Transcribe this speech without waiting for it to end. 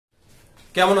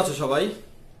কেমন আছো সবাই?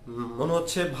 মনে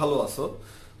হচ্ছে ভালো আছো।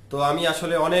 তো আমি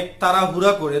আসলে অনেক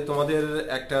তাড়াহুড়া করে তোমাদের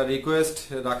একটা রিকোয়েস্ট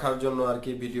রাখার জন্য আর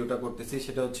কি ভিডিওটা করতেছি।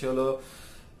 সেটা হলো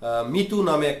মিতু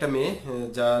নামে একটা মেয়ে,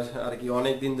 যার আর কি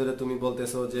অনেক দিন ধরে তুমি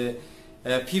বলতেছো যে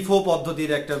ফিফো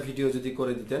পদ্ধতির একটা ভিডিও যদি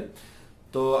করে দিতেন।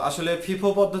 তো আসলে ফিফো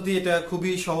পদ্ধতি এটা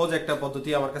খুবই সহজ একটা পদ্ধতি।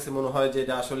 আমার কাছে মনে হয় যে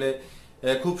এটা আসলে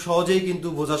খুব সহজেই কিন্তু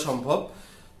বোঝা সম্ভব।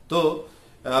 তো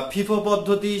ফিফো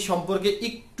পদ্ধতি সম্পর্কে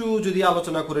একটু যদি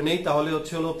আলোচনা করে নেই তাহলে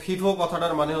হলো ফিফো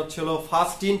কথাটার মানে হলো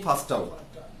first in first out.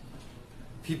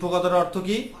 FIFO কথার অর্থ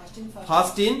কি?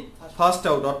 ফার্স্ট ইন ফার্স্ট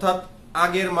আউট, অর্থাৎ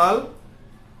আগের মাল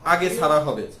আগে ছাড়া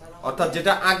হবে, অর্থাৎ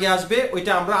যেটা আগে আসবে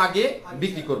ওইটা আমরা আগে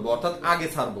বিক্রি করব, অর্থাৎ আগে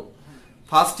ছাড়বো।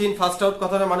 ফার্স্ট ইন ফার্স্ট আউট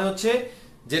কথাটার মানে হচ্ছে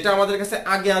যেটা আমাদের কাছে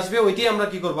আগে আসবে ওইটাই আমরা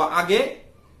কি করব, আগে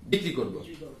বিক্রি করব।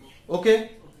 ওকে,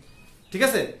 ঠিক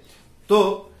আছে। তো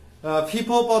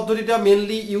ফিফো পদ্ধতিটা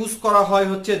মেনলি ইউজ করা হয়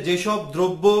হচ্ছে যেসব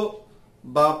দ্রব্য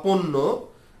বা পণ্য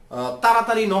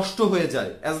তাড়াতাড়ি নষ্ট হয়ে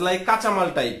যায়, অ্যাজ লাইক কাঁচামাল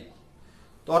টাইপ।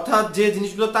 তো অর্থাৎ যে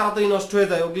জিনিসগুলো তাড়াতাড়ি নষ্ট হয়ে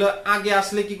যায় ওগুলো আগে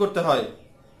আসলে কি করতে হয়,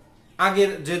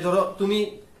 আগের যে ধরো তুমি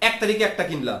 1 তারিখে একটা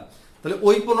কিনলা, তাহলে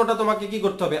ওই পণ্যটা তোমাকে কি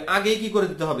করতে হবে, আগেই কি করে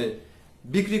দিতে হবে,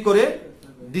 বিক্রি করে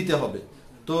দিতে হবে।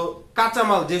 তো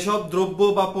কাঁচামাল যেসব দ্রব্য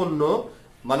বা পণ্য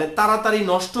মানে তাড়াতাড়ি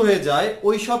নষ্ট হয়ে যায়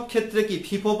ওই সব ক্ষেত্রে কি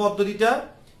ফিফো পদ্ধতিটা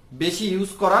বেশি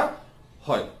ইউজ করা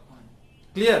হয়।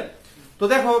 ক্লিয়ার? তো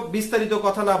দেখো, বিস্তারিত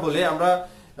কথা না বলে আমরা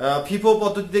ফিফো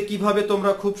পদ্ধতিতে কিভাবে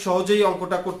তোমরা খুব সহজেই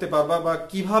অঙ্কটা করতে পারবা বা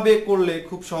কিভাবে করলে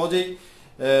খুব সহজেই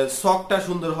শখটা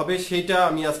সুন্দর হবে সেইটা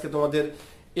আমি আজকে তোমাদের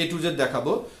এ টু জেড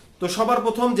দেখাবো। তো সবার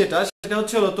প্রথম যেটা সেটা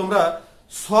হলো তোমরা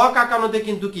শখ আঁকানোতে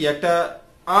কিন্তু কি একটা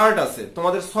আর্ট আছে,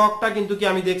 তোমাদের শখটা কিন্তু কি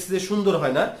আমি দেখছি যে সুন্দর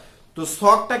হয় না। তো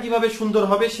শখটা কিভাবে সুন্দর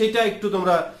হবে সেটা একটু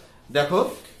তোমরা দেখো।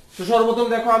 তো সর্বপ্রথম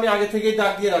দেখো, আমি আগে থেকেই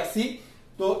দাগ দিয়ে রাখছি।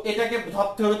 তো এটাকে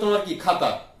ভাবতে হবে তোমার কি খাতা।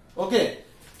 ওকে,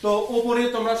 তো উপরে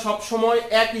তোমরা সব সময়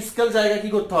এক স্কেল জায়গা কি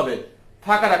করতে হবে,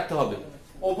 ফাঁকা রাখতে হবে।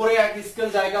 উপরে এক স্কেল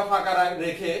জায়গা ফাঁকা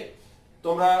রেখে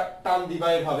তোমরা টান দিবা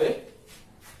এভাবে।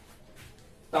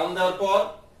 টান দেওয়ার পর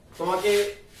তোমাকে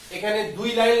এখানে 2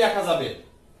 লাইন লেখা যাবে।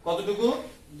 কতটুকু?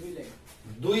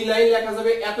 2 লাইন লেখা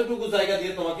যাবে। এতটুকু জায়গা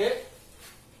দিয়ে তোমাকে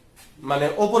মানে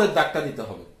উপরের দাগটা দিতে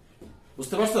হবে।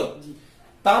 বুঝতে পারছো?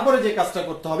 তারপরে যে কাজটা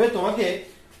করতে হবে, তোমাকে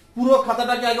পুরো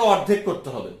খাতাটাকে আগে অর্ধেক করতে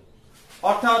হবে,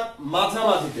 অর্থাৎ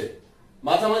মাঝামাঝিতে।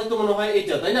 মাঝামাঝি তো মনে হয়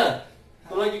এইটা, তাই না?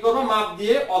 তোমরা কি করবা, মাপ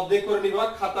দিয়ে অর্ধেক করে নিবা।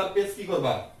 খাতার পেজ কি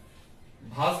করবা,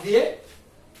 ভাঁজ দিয়ে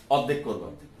অর্ধেক করবা।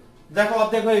 দেখো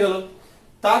অর্ধেক হয়ে গেল।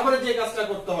 তারপরে যে কাজটা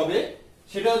করতে হবে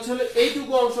সেটা হচ্ছে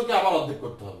এইটুকু অংশকে আবার অর্ধেক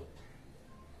করতে হবে।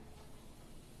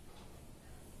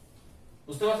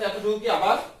 বুঝতে পারছো? এতটুকু কি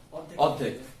আবার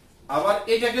অর্ধেক। আবার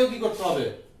এটাকেও কি করতে হবে,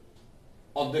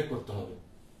 অর্ধেক করতে হবে।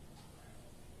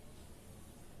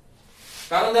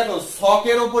 কারণ দেখো,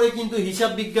 শখের উপরে কিন্তু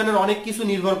হিসাব বিজ্ঞানের অনেক কিছু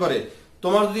নির্ভর করে।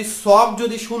 তোমার যদি শখ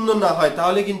যদি সুন্দর না হয়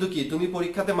তাহলে কিন্তু কি তুমি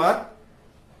পরীক্ষাতে মার্ক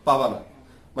পাবা না।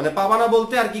 মানে পাবা না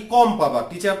বলতে আর কি, কম পাবা।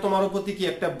 টিচার তোমার প্রতি কি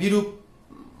একটা বিরূপ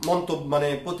মন্তব্য মানে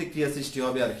প্রতিক্রিয়া সৃষ্টি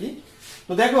হবে আর কি।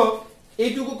 তো দেখো,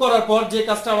 এইটুকু করার পর যে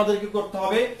কাজটা আমাদেরকে করতে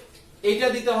হবে, এটা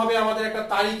দিতে হবে আমাদের একটা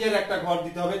তারিখের একটা ঘর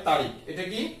দিতে হবে। তারিখ, এটা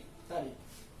কি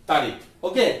তারিখ।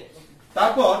 ওকে,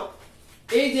 তারপর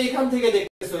এই যে এখান থেকে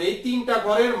দেখতেছো এই 3টা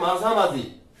ঘরের মাঝামাঝি,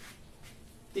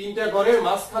 3টা ঘরের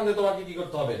মাঝখান দিয়ে তোমাকে কি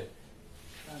করতে হবে,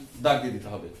 দাগ দিয়ে দিতে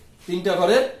হবে। 3টা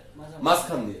ঘরের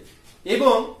মাঝখান দিয়ে।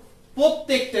 এবং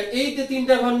প্রত্যেকটা এই যে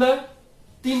 3টা ঘর না,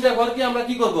 3টা ঘরকে আমরা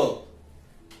কি করব,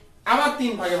 আবার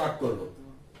 3 ভাগে ভাগ করব।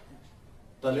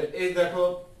 তাহলে এই দেখো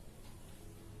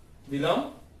দিলাম,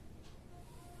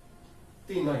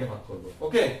 3 ভাগে ভাগ করব।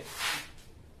 ওকে,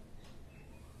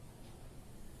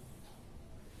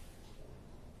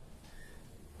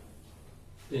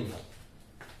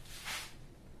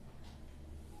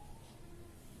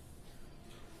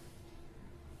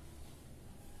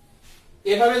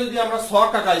 এভাবে যদি আমরা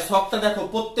শখ আঁকাই, শখটা দেখো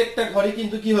প্রত্যেকটা ঘরে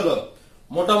কিন্তু কি হলো,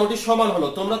 মোটামুটি সমান হলো।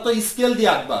 তোমরা তো স্কেল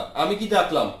দিয়ে আঁকবা, আমি কি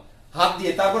আঁকলাম, হাত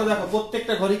দিয়ে। তারপরে দেখো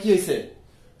প্রত্যেকটা ঘরে কি হয়েছে,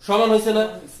 সমান হয়েছে না?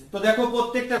 তো দেখো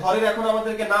প্রত্যেকটা ঘরের এখন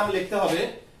আমাদেরকে নাম লিখতে হবে।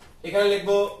 এখানে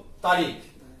লিখবো তারিখ।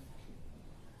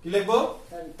 কি লিখবো?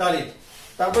 তারিখ।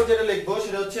 তারপর যেটা লিখবো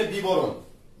সেটা হচ্ছে বিবরণ।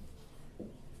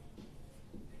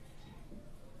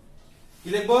 কি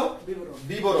লিখবো?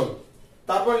 বিবরণ।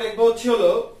 তারপর লিখবো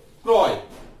হলো ক্রয়।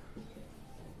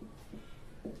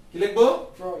 কি লিখবো?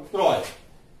 ক্রয়।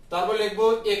 তারপর লিখবো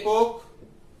একক,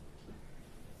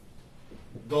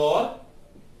 দর,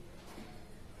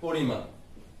 পরিমাণ।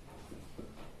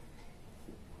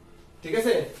 ঠিক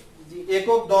আছে?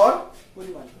 একক, দর,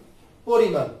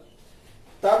 পরিমাণ।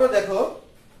 তারপর দেখো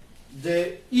যে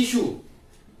ইস্যু,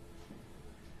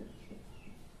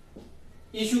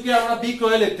 ইস্যুকে আমরা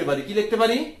বিক্রয় লিখতে পারি। কি লিখতে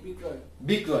পারি?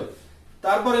 বিক্রয়।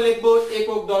 তারপরে লিখবো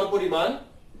একক দর পরিমাণ,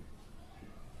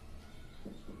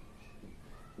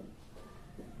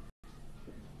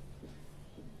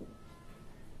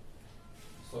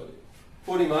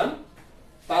 পরিমাণ,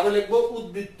 তারপরে লিখবো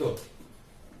উদ্বৃত্ত,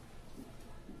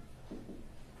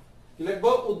 কি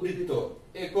লিখবো? উদ্বৃত্ত,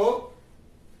 একক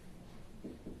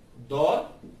দর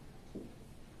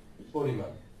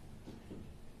পরিমাণ।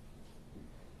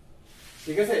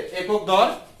 ঠিক আছে, একক দর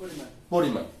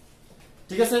পরিমাণ।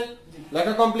 ঠিক আছে,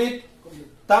 লেখা কমপ্লিট।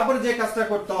 তারপরে যে কাজটা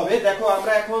করতে হবে, দেখো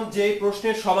আমরা এখন যে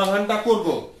প্রশ্নের সমাধানটা করব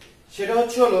সেটা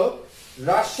হলো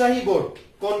রাজশাহী বোর্ড।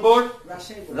 কোন বোর্ড?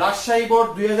 রাজশাহী বোর্ড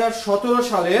 2017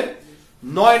 সালের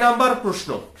 9 নাম্বার প্রশ্ন।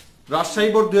 রাজশাহী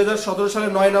বোর্ড 2017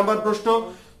 সালের 9 নাম্বার প্রশ্ন।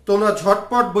 তোমরা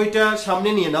ঝটপট বইটা সামনে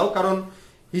নিয়ে নাও, কারণ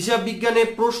হিসাব বিজ্ঞানে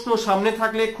প্রশ্ন সামনে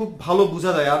থাকলে খুব ভালো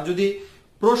বোঝা যায়, আর যদি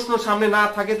প্রশ্ন সামনে না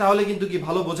থাকে তাহলে কিন্তু কি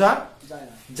ভালো বোঝা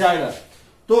যায় না।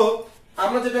 তো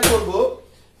আমরা যেটা করব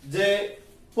যে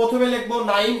প্রথমে লিখবো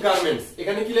নাইম গার্মেন্টস।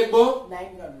 এখানে কি লিখবো?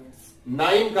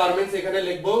 নাইম গার্মেন্টস এখানে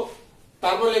লিখবো।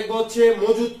 তারপর লিখবো হচ্ছে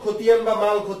মজুদ খতিয়ান বা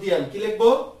মাল খতিয়ান। কি লিখবো?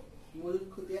 মজুদ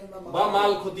খতিয়ান বা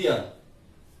মাল খতিয়ান।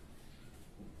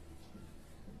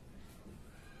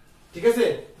 ঠিক আছে,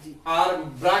 আর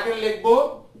ব্র্যাকেট লিখবো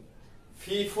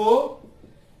ফিফো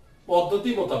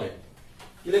পদ্ধতি মোতাবেক।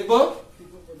 কি লিখবো?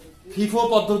 ফিফো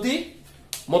পদ্ধতি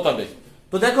মোতাবেক।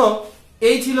 তো দেখো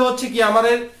এই ছিল হচ্ছে কি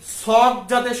আমাদের সব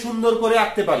যাতে সুন্দর করে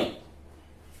আঁকতে পারি।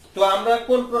 তো আমরা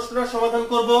কোন প্রশ্নটার সমাধান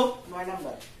করব? 9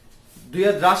 নাম্বার।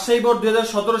 রাজশাহী বোর্ড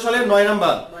 2017 সালের 9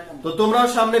 নাম্বার। তো তোমরাও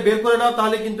সামনে বের করে নাও,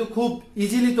 তাহলে কিন্তু খুব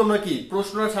ইজিলি তোমরা কি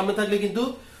প্রশ্নটা সামনে থাকলে কিন্তু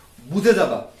বুঝে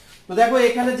যাবা। তো দেখো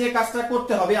এখানে যে কাজটা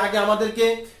করতে হবে, আগে আমাদেরকে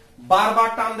বারবার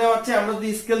টান দেওয়া হচ্ছে, আমরা যদি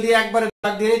স্কেল দিয়ে একবারে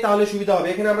দাগ দিয়ে নিই তাহলে সুবিধা হবে।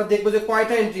 এখানে আমরা দেখবো যে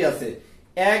কয়টা এন্ট্রি আছে,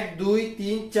 1 2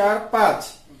 3 4 5,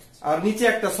 আর নিচে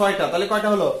একটা 6টা, তাহলে কয়টা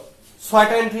হলো?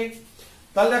 6টা এন্ট্রি।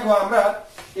 তাহলে দেখো আমরা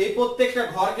এই প্রত্যেকটা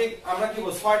ঘরকে আমরা কি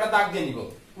বলবো, 6টা দাগ দিয়ে নিব,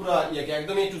 পুরো ইয়েকে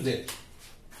একদম A to Z।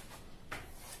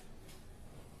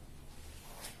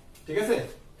 ঠিক আছে,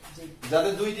 যাতে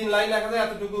 2-3 লাইন লেখা যায়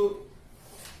এতটুকু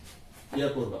ইয়া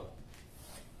করবা।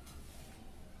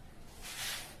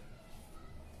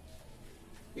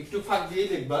 একটু ফাঁক দিয়ে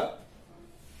লিখবা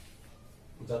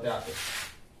যাতে আসে।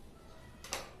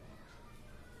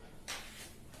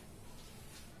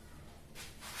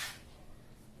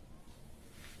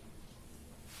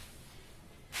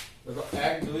 দেখো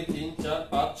 1 2 3 4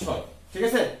 5 6। ঠিক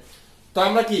আছে, তো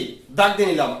আমরা কি দাগ দিয়ে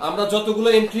নিলাম, আমরা যতগুলো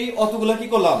এন্ট্রি অতগুলো কি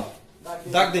করলাম,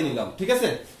 দাগ দিয়ে নিলাম। ঠিক আছে,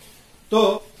 তো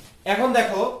এখন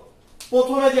দেখো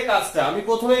প্রথমে যে কাজটা আমি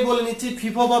প্রথমেই বলে নিচ্ছি,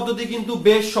 ফিফো পদ্ধতি কিন্তু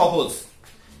বেশ সহজ,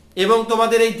 এবং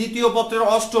তোমাদের এই দ্বিতীয় পত্রের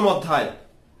 8ম অধ্যায়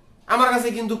আমার কাছে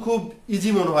কিন্তু খুব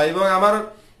ইজি মনে হয়, এবং আমার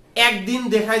একদিন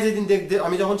দেখায়, যেদিন দেখতে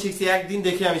আমি যখন শিখছি একদিন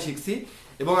দেখে আমি শিখছি,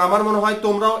 এবং আমার মনে হয়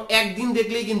তোমরাও একদিন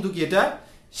দেখলেই কিন্তু কি এটা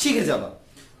শিখে যাবা।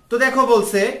 তো দেখো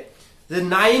বলছে যে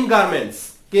নাইম গার্মেন্টস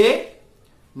কে,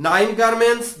 নাইম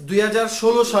গার্মেন্টস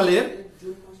 2016 সালের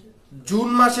জুন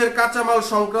মাসের কাঁচামাল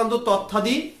সংক্রান্ত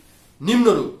তথ্যাদি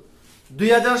নিম্নরূপ।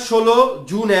 2016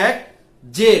 জুন 1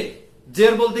 জের,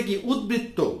 জের বলতে কি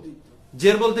উদ্বৃত্ত,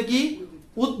 জের বলতে কি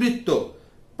উদ্বৃত্ত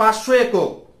 500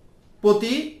 একক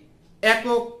প্রতি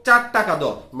একক 4 টাকা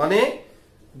দর, মানে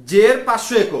জের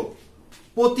 500 একক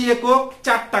প্রতি একক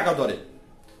 4 টাকা দরে।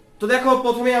 তো দেখো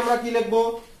প্রথমে আমরা কি লিখবো,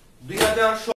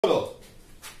 2016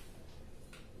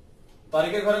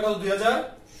 তারিখের ঘরে কত,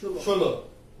 2016,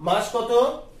 মাস কত,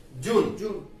 জুন,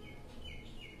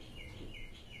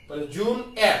 তাহলে জুন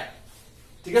 1।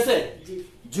 ঠিক আছে,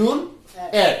 জুন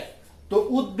 1। তো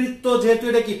উদ্বৃত্ত যেহেতু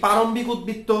এটা কি প্রারম্ভিক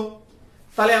উদ্বৃত্ত,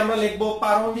 তাহলে আমরা লিখবো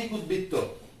প্রারম্ভিক উদ্বৃত্ত।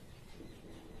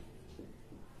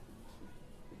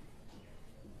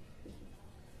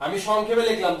 আমি সংক্ষেপে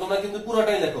লিখলাম, তোমরা কিন্তু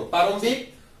পুরোটাই লেখো। প্রারম্ভিক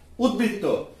উদ্বৃত্ত,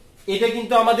 এটা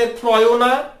কিন্তু আমাদের ক্রয়ও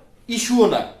না ইস্যুও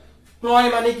না। ক্রয়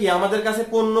মানে কি, আমাদের কাছে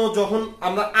পণ্য যখন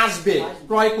আমরা আসবে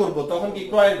ক্রয় করব তখন কি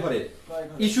ক্রয়ের ঘরে,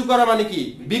 ইস্যু করা মানে কি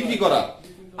বিক্রি করা,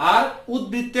 আর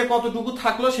উদ্বৃত্তে কতটুকু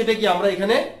থাকলো সেটা কি আমরা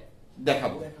এখানে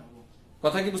দেখাবো।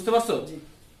 কথা কি বুঝতে পারছো?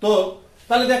 তো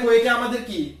তাহলে দেখো এটা আমাদের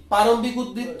কি প্রারম্ভিক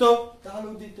উদ্বৃত্ত,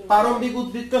 প্রারম্ভিক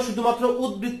উদ্বৃত্ত শুধুমাত্র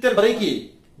উদ্বৃত্তের ঘরে কি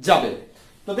যাবে।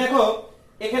 তো দেখো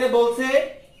এখানে বলছে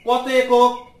কত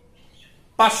একক,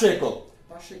 500 একক,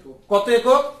 কত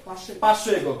একক, 500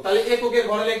 একক, তাহলে এককের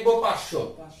ঘরে লিখবো 500।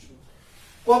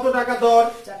 কত টাকা দর,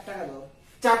 4 টাকা দর,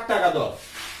 4 টাকা দর,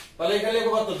 তাহলে এখানে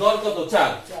লিখবো কত, দর কত,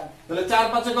 4, তাহলে 4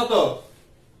 5 কত,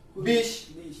 20,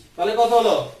 তাহলে কত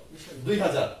হলো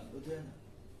 2000।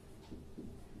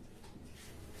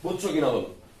 বুঝছো কিনা বলো?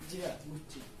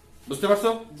 বুঝতে পারছো?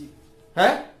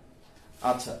 হ্যাঁ,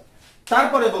 আচ্ছা।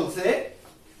 তারপরে বলছে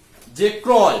যে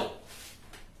ক্রয়,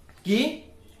 কি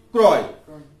ক্রয়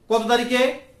কত তারিখে,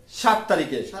 7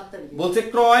 তারিখে বলছে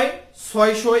ক্রয়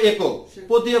 600 একক,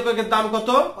 প্রতি এককের দাম কত?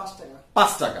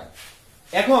 5 টাকা।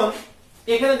 এখন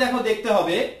এখানে দেখো দেখতে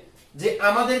হবে যে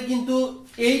আমাদের কিন্তু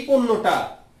এই পণ্যটা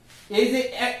এই যে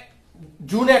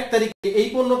জুন 1 তারিখে এই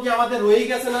পণ্য কি আমাদের রয়ে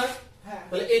গেছে না?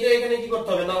 তাহলে এটা এখানে কি করতে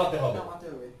হবে? নামাতে হবে।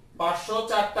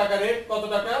 504 টাকা রেট কত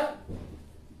টাকা?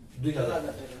 2000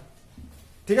 টাকা।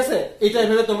 ঠিক আছে, এটা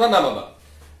এভাবে তোমরা নামাবা।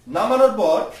 নামানোর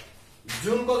পর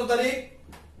জুন কত তারিখ?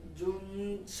 জুন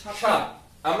 7।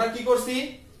 আমরা কি করছি?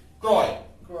 ক্রয়।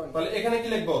 তাহলে এখানে কি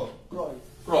লিখবো?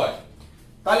 ক্রয়।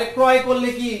 তাহলে ক্রয় করলে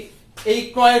কি এই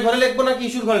ক্রয়ের ঘরে লিখবো নাকি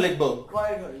ইস্যুর ঘরে লিখবো?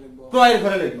 ক্রয়ের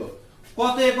ঘরে লিখবো।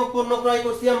 কত একক পণ্য ক্রয়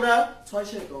করছি আমরা?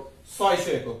 600 একক। 600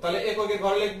 একক। তাহলে এককের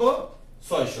ঘরে লিখবো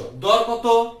 600। দর কত?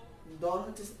 দর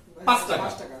হচ্ছে 5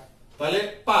 টাকা। তাহলে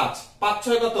 5 5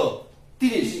 6 কত?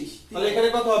 30। তাহলে এখানে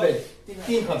কত হবে?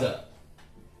 3000।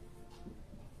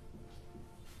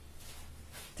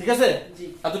 ঠিক আছে,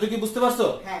 এতটুকু কি বুঝতে পারছো?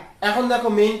 এখন দেখো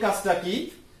মেইন কাজটা কি,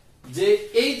 যে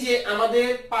এই যে আমাদের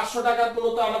 500 টাকার পণ্য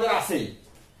তো আমাদের আছেই।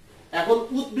 এখন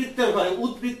উদ্বৃত্তের ঘরে,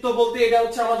 উদ্বৃত্ত বলতে এটা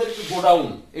হচ্ছে আমাদের গোডাউন।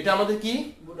 এটা আমাদের কি?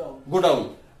 গোডাউন।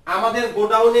 আমাদের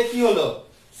গোডাউনে কি হলো?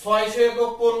 600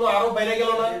 একক পণ্য আরো বেড়ে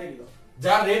গেল না?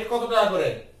 যার রেট কত টাকা করে?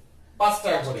 5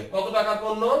 টাকা করে। কত টাকা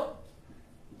পণ্য?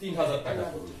 3000 টাকা।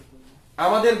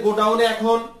 আমাদের গোডাউনে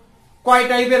এখন কয়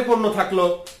টাইপের পণ্য থাকলো?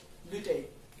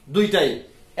 দুইটাই।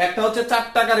 একটা হচ্ছে 4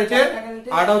 টাকা রেটের,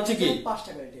 আরটা হচ্ছে কি?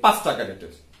 5 টাকা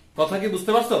রেটের। কথা কি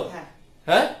বুঝতে পারছো?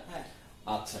 হ্যাঁ।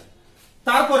 আচ্ছা,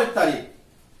 তারপরের তারিখ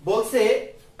বলছে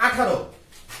 18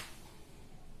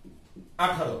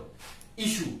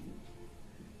 ইস্যু।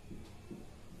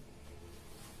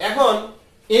 এখন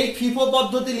এই ফিফো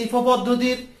পদ্ধতি লিফো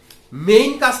পদ্ধতির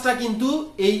মেইন কাজটা কিন্তু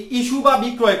এই ইস্যু বা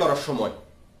বিক্রয় করার সময়,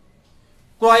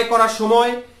 ক্রয় করার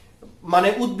সময় মানে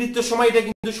উদ্বৃত্তের সময় এটা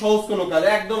কিন্তু সহজ কোনো কাজ,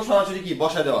 একদম সরাসরি কি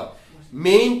বসা দেওয়া।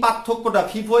 মেইন পার্থক্যটা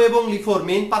ফিফো এবং লিফোর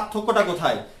মেইন পার্থক্যটা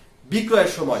কোথায়?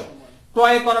 বিক্রয়ের সময়।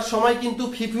 ক্রয় করার সময় কিন্তু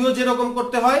ফিফিও যেরকম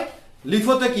করতে হয়,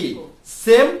 লিফোতে কি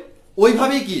সেম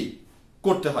ওইভাবেই কি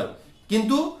করতে হয়,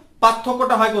 কিন্তু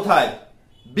পার্থক্যটা হয় কোথায়?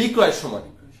 বিক্রয়ের সময়।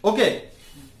 ওকে,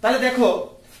 তাহলে দেখো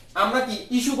আমরা কি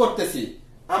ইস্যু করতেছি,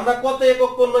 আমরা কত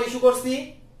একক পণ্য ইস্যু করছি?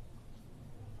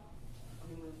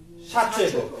 700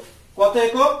 একক। কত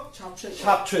একক?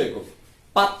 700 একক।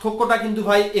 পার্থক্যটা কিন্তু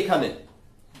ভাই এখানে।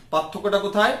 পার্থক্যটা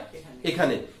কোথায়?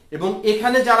 এখানে। এবং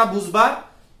এখানে যারা বুঝবা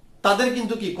তাদের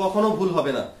কিন্তু কি কখনো ভুল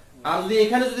হবে না, আর যদি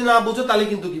এখানে যদি না বুঝো তাহলে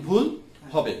কিন্তু কি ভুল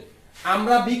হবে।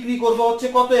 আমরা বিক্রি করব হচ্ছে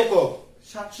কত একক?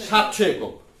 700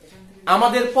 একক।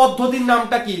 আমাদের পদ্ধতির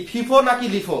নামটা কি? ফিফো নাকি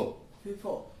লিফো?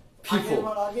 ফিফো।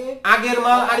 আগের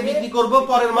মাল আর বিক্রি করব,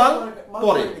 পরের মাল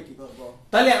পরে।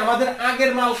 তাহলে আমাদের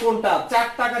আগের মাল কোনটা? 4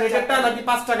 টাকা রেটেরটা নাকি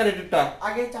 5 টাকা রেটেরটা?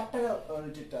 আগে 4 টাকা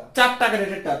রেটেরটা। 4 টাকা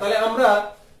রেটেরটা। তাহলে আমরা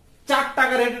 4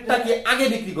 টাকা রেটেরটা কি আগে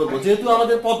বিক্রি করব, যেহেতু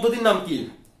আমাদের পদ্ধতির নাম কি?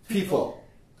 ফিফো।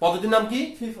 পদ্ধতির নাম কি?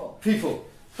 ফিফো।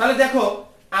 তাহলে দেখো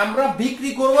আমরা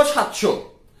বিক্রি করব 700,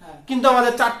 কিন্তু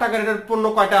আমাদের 4 টাকা রেটের পণ্য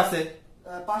কয়টা আছে?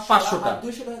 500 টা।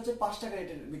 200 টা হচ্ছে 5 টাকা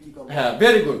রেটের বিক্রি করব। হ্যাঁ,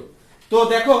 ভেরি গুড। তো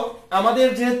দেখো আমাদের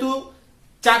যেহেতু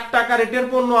 4 টাকা রেটের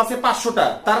পণ্য আছে 500 টা,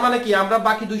 তার মানে কি আমরা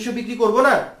বাকি 200 বিক্রি করব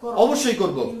না? অবশ্যই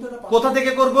করব। কোথা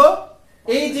থেকে করব?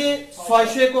 এই যে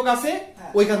 600 একক আছে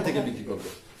ওইখান থেকে বিক্রি করব।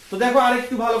 তো দেখো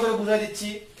আরেকটু ভালো করে বুঝাই দিচ্ছি।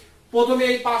 প্রথমে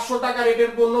এই 500 টাকা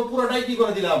রেটের পণ্য পুরোটাই কি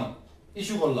করে দিলাম?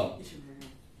 ইস্যু করলাম।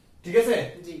 ঠিক আছে,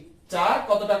 জি। 4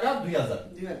 কত টাকা? 2000।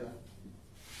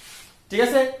 ঠিক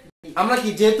আছে, আমরা কি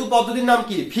যেহেতু পদ্ধতির নাম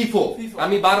কি? ফিফো।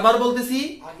 আমি বারবার বলতেছি,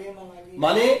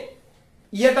 মানে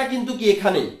ইয়েটা কিন্তু কি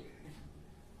এখানে,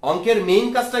 অঙ্কের মেইন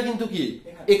কাজটা কিন্তু কি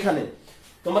এখানে।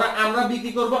 তোমরা আমরা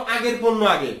বিক্রি করব আগের পণ্য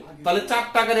আগে, তাহলে 4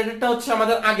 টাকা রেটেরটা হচ্ছে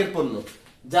আমাদের আগের পণ্য,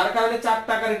 যার কারণে 4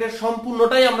 টাকা রেটের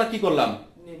সম্পূর্ণটাই আমরা কি করলাম?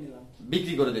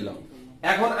 বিক্রি করে দিলাম।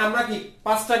 এখন আমরা কি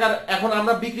 5 টাকার, এখন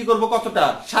আমরা বিক্রি করব কতটা?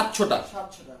 700 টা।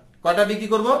 কয়টা বিক্রি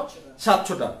করব?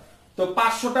 700 টা। তো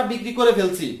 500 টা বিক্রি করে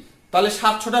ফেলছি, তাহলে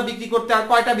 700 টা বিক্রি করতে আর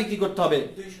কয়টা বিক্রি করতে হবে?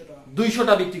 200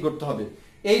 টা বিক্রি করতে হবে।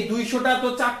 এই 200 টা তো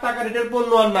 4 টাকা রেটের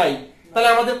পণ্য আর নাই, তাহলে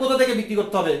আমাদের কোথা থেকে বিক্রি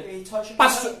করতে হবে?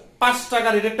 5 টাকা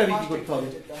রেটেরটা বিক্রি করতে হবে।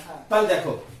 তাহলে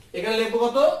দেখো এখানে লিখবো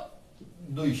কত?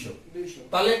 200।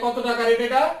 তাহলে কত টাকা রেট?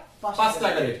 এটা 5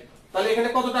 টাকা রেট। তাহলে এখানে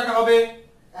কত টাকা হবে?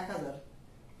 1000।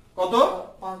 কত?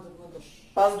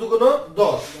 5 দুগুণ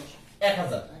 10।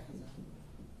 1000।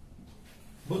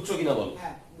 বুঝছো কিনা বলো?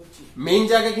 হ্যাঁ, বুঝছি। মেইন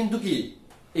জায়গা কিন্তু কি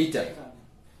এইটা।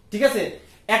 ঠিক আছে,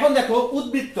 এখন দেখো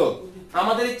উদ্বৃত্ত।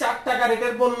 আমাদের এই 4 টাকা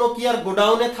রেটের পণ্য কি আর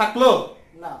গোডাউনে থাকলো?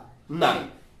 না।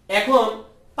 এখন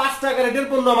 5 টাকা রেটের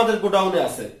পণ্য আমাদের গোডাউনে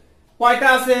আছে। কয়টা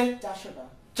আছে?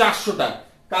 400 টা।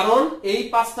 কারণ এই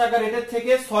 5 টাকা রেটের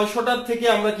থেকে 600 টার থেকে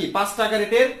আমরা কি 5 টাকা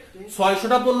রেটের 600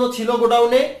 টা পণ্য ছিল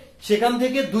গোডাউনে, সেখান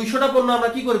থেকে 200টা পণ্য আমরা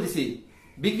কি করে দিছি,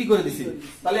 বিক্রি করে দিছি।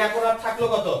 তাহলে এখন আর থাকলো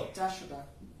কত, 400 টাকা।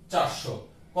 400।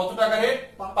 কত টাকা রেট,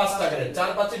 5 টাকা রেট। 4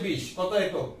 5 20, কত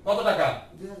একক, কত টাকা,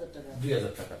 2000 টাকা।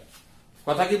 2000 টাকা।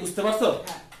 কথা কি বুঝতে পারছো?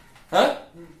 হ্যাঁ হ্যাঁ,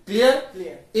 ক্লিয়ার?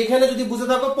 ক্লিয়ার। এখানে যদি বুঝে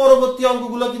থাকো পরবর্তী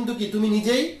অঙ্কগুলো কিন্তু কি তুমি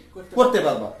নিজেই করতে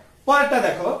পারবা। পরেরটা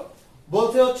দেখো,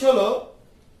 বলতে হচ্ছে হলো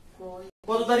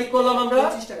কত তারিখ করলাম আমরা,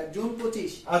 25 টাকা, জুন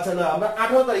 25। আচ্ছা না, আমরা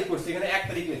 18 তারিখ করছি, এখানে 1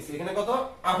 তারিখ লিখছি, এখানে কত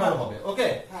 18 হবে। ওকে,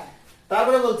 হ্যাঁ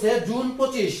তারপরে বলছে জুন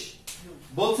 25,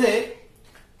 বলছে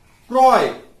ক্রয়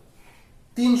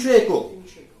 300 একক,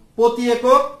 300 প্রতি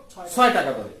একক 6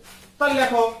 টাকা করে। তাহলে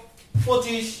দেখো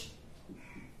 25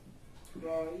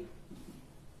 ক্রয়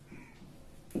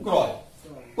ক্রয়,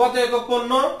 কত একক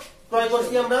পণ্য ক্রয়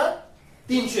করছি আমরা,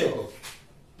 300 একক।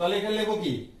 তাহলে এখানে লিখবো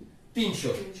কি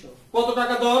 300। কত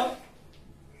টাকা দর,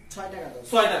 6 টাকা দাও।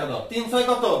 6 টাকা দর। 300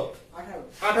 কত,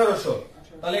 1800।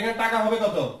 তাহলে এখানে টাকা হবে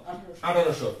কত,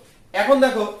 1800। এখন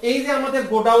দেখো এই যে আমাদের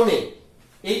গোডাউনে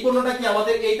এই পণ্যটা কি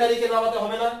আমাদের এই তারিখে নামাতে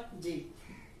হবে না? জি।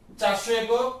 400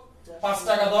 একক, 5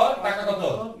 টাকা দর, টাকা কত,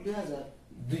 2000।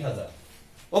 2000।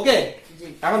 ওকে, জি।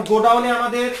 এখন গোডাউনে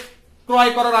আমাদের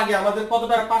ক্রয় করার আগে আমাদের কত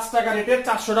টাকা, 5 টাকা রেটের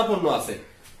 400টা পণ্য আছে।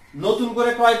 নতুন করে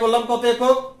ক্রয় করলাম কত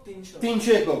একক,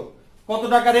 300 একক। কত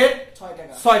টাকা রেট, 6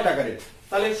 টাকা। 6 টাকা রেট।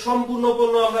 তাহলে সম্পূর্ণ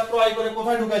পণ্য আমরা ক্রয় করে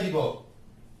কোথায় ঢুকাই দিব,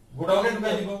 গোডাউনে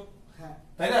ঢুকাই দিব, হ্যাঁ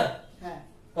তাই না? হ্যাঁ।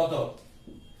 কত,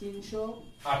 300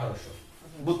 1800।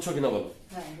 বুঝছো কিনা বলো?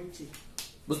 হ্যাঁ বুঝছি।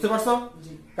 বুঝতে পারছো?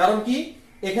 জি। কারণ কি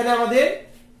এখানে আমাদের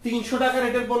 300 টাকা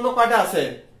রেটের পণ্য কয়টা আছে,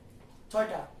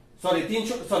 6টা। সরি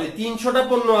 300টা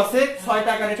পণ্য আছে 6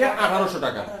 টাকা রেটে 1800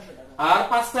 টাকা, আর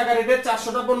 5 টাকা রেটের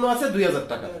 400টা পণ্য আছে 2000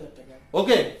 টাকা। 2000 টাকা।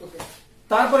 ওকে, ওকে।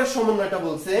 তারপরে সমন্বয়টা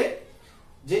বলছে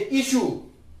যে ইস্যু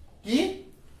কি,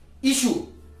 ইস্যু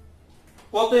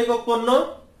কত একক পণ্য,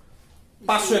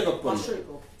 500 একক পণ্য। 500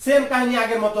 একক। সেম কাহিনী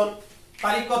আগের মতন।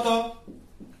 তারিখ কত,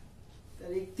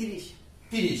 তারিখ 30।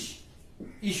 30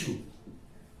 ইস্যু,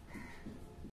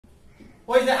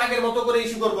 ওই যে আগের মতো করে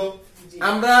ইস্যু করব। জি।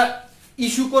 আমরা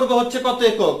ইস্যু করব হচ্ছে কত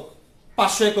একক,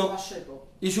 500 একক। 500 একক।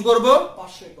 ইস্যু করব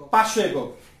 500 একক। 500 একক।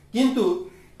 কিন্তু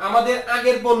আমাদের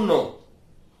আগের পণ্য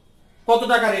কত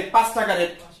টাকা রেট, 5 টাকা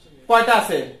রেট, কয়টা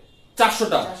আছে,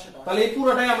 400টা। 400টা। তাহলে এই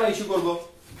পুরোটাই আমরা ইস্যু করব।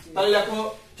 তাহলে দেখো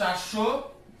 400,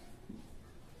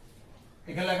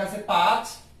 এখানে লেখা আছে 5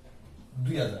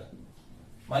 2000,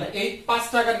 মানে এই 5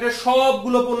 টাকা রেটের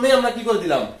সবগুলো পণ্যই আমরা কি করে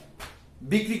দিলাম,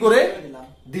 বিক্রি করে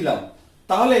দিলাম।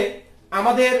 তাহলে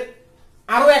আমাদের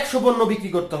আরো 100 পণ্য বিক্রি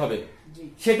করতে হবে। জি।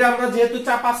 সেটা আমরা যেহেতু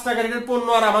 5 টাকা রেটের পণ্য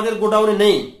আর আমাদের গোডাউনে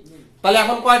নেই, তাহলে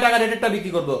এখন কয় টাকা রেটেরটা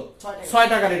বিক্রি করব, 6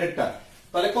 টাকা রেটেরটা।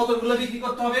 তাহলে কতগুলো বিক্রি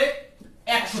করতে হবে,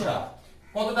 100টা।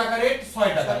 কত টাকা রেট, 6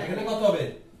 টাকা। এখানে কত হবে,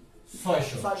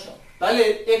 600। 600। তাহলে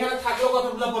এখানে থাকলো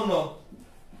কতগুলো পণ্য,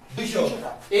 200।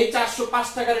 এই 405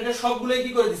 টাকা রেটের সবগুলোই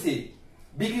কি করে দিছি,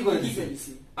 বিক্রি করে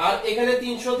দিছি। আর এখানে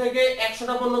 300 থেকে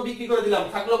 100টা পণ্য বিক্রি করে দিলাম,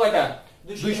 থাকলো কয়টা,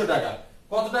 200 টাকা।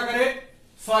 কত টাকা রেট,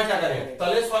 6 টাকা রেট।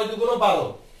 তাহলে 6 দুগুণ 12,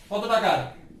 কত টাকা,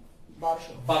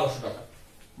 1200 টাকা।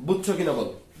 বুঝছো কিনা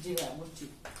বলো? জি ভাই বুঝছি।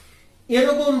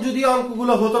 এরকম যদি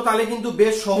অঙ্কগুলো হতো তাহলে কিন্তু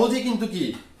বেশ সহজে কিন্তু কি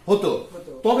হতো।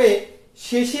 তবে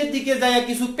শেষের দিকে যায়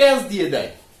কিছু প্যাচ দিয়ে দেয়,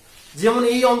 যেমন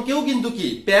এই অঙ্কেও কিন্তু কি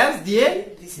প্যাচ দিয়ে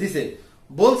দিছে।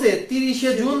 বলছে 30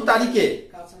 জুন তারিখে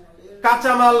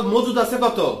কাঁচামাল মজুদ আছে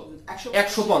কত,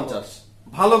 150।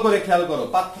 ভালো করে খেয়াল করো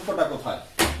পার্থক্যটা কোথায়।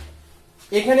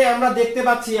 এখানে আমরা দেখতে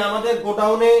পাচ্ছি আমাদের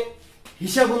গোডাউনে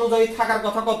হিসাব অনুযায়ী থাকার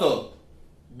কথা কত,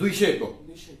 200 একক।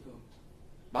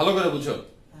 ভালো করে বুঝো,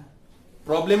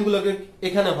 প্রবলেম গুলোকে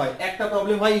এখানে হয়। একটা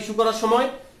প্রবলেম হয় ইস্যু করার সময়,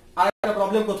 আর একটা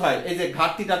প্রবলেম কোথায়, এই যে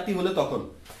ঘাটতি টাটতি হলে তখন।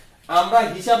 আমরা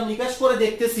হিসাব নিকাশ করে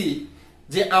দেখতেছি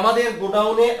যে আমাদের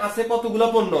গোডাউনে আছে কতগুলো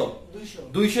পণ্য,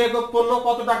 200 একক পণ্য।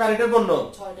 কত টাকা রেটের পণ্য,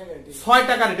 6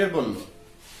 টাকা রেটের পণ্য।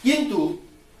 কিন্তু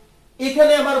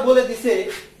এখানে আমার বলে দিছে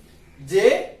যে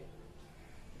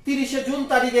 30 জুন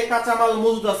তারিখে কাঁচামাল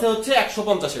মজুদ আছে হচ্ছে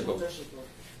 150 একক।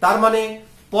 তার মানে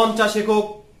 50 একক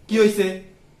কি হয়েছে,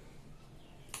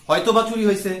 হয়তোবা চুরি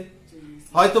হয়েছে,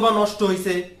 হয়তোবা নষ্ট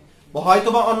হয়েছে,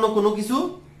 হয়তোবা অন্য কোনো কিছু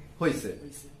হয়েছে।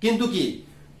 কিন্তু কি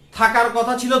থাকার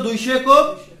কথা ছিল 200 একক,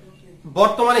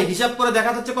 বর্তমানে হিসাব করে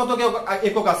দেখা যাচ্ছে কত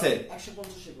একক আছে,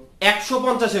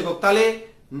 150 একক। তাহলে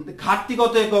ঘাটতি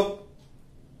কত একক,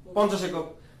 50 একক।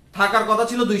 থাকার কথা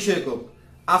ছিল 200 একক,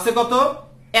 আছে কত,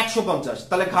 150।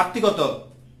 তাহলে ঘাটতি কত,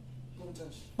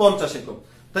 50 একক।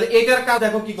 তাহলে এটার কাজ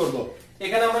দেখো কি করব।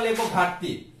 এখানে আমরা লিখবো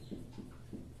ঘাটতি,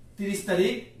 30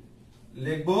 তারিখ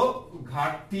লিখবো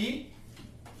ঘাটতি।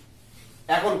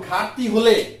 এখন ঘাটতি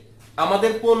হলে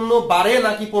আমাদের পণ্য বাড়ে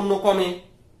নাকি পণ্য কমে,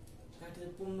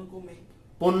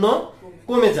 পণ্য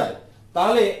কমে যায়।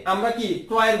 তাহলে আমরা কি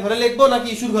ক্রয়ের ঘরে লিখবো নাকি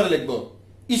ইস্যুর ঘরে লিখবো,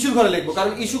 ইস্যুর ঘরে লিখবো,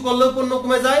 কারণ ইস্যু করলেও পণ্য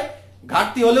কমে যায়,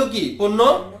 ঘাটতি হলেও কি পণ্য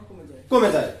কমে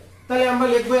যায়। তাহলে আমরা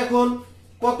লিখবো এখন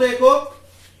কত একক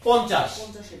 50,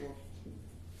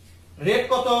 রেট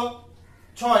কত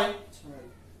 6,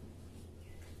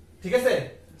 ঠিক আছে,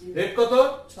 রেট কত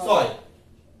 6,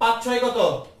 5 6 কত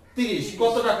 30,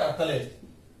 কত টাকা, তাহলে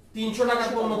 300 টাকার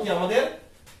পণ্য কি আমাদের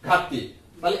ঘাটতি।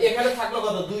 তাহলে এখানে থাকলো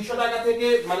কত 200 টাকা থেকে,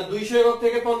 মানে 200 একক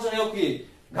থেকে 50 একক কি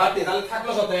ঘাটতি, তাহলে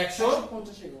থাকলো কত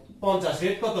 150,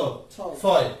 রেট কত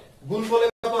 6, গুণ করলে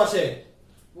কত আসে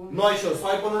 900,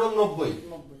 6 15 90,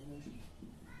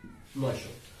 900।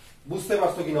 বুঝতে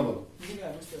পারছো কিনা বলো?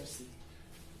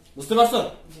 বুঝতে পারছো?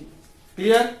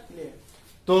 ক্লিয়ার?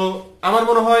 তো আমার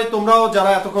মনে হয় তোমরাও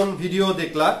যারা এতক্ষণ ভিডিও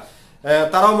দেখলা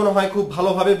তারাও মনে হয় খুব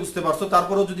ভালোভাবে বুঝতে পারছো।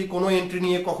 তারপরেও যদি কোনো এন্ট্রি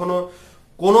নিয়ে কখনো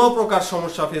কোনো প্রকার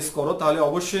সমস্যা ফেস করো তাহলে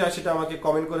অবশ্যই সেটা আমাকে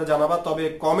কমেন্ট করে জানাবা। তবে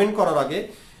কমেন্ট করার আগে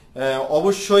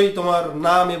অবশ্যই তোমার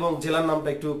নাম এবং জেলার নামটা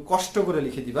একটু কষ্ট করে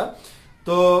লিখে দিবা।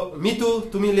 তো মিতু,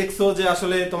 তুমি লিখছো যে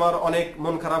আসলে তোমার অনেক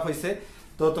মন খারাপ হয়েছে,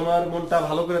 তো তোমার মনটা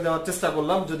ভালো করে দেওয়ার চেষ্টা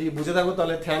করলাম। যদি বুঝে থাকো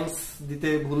তাহলে থ্যাঙ্কস দিতে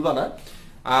ভুলবা না।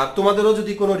 আর তোমাদেরও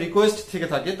যদি কোনো রিকোয়েস্ট থেকে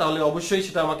থাকে তাহলে অবশ্যই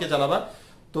সেটা আমাকে জানাবা।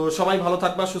 তো সবাই ভালো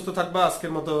থাকবা, সুস্থ থাকবা।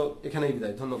 আজকের মতো এখানেই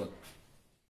বিদায়, ধন্যবাদ।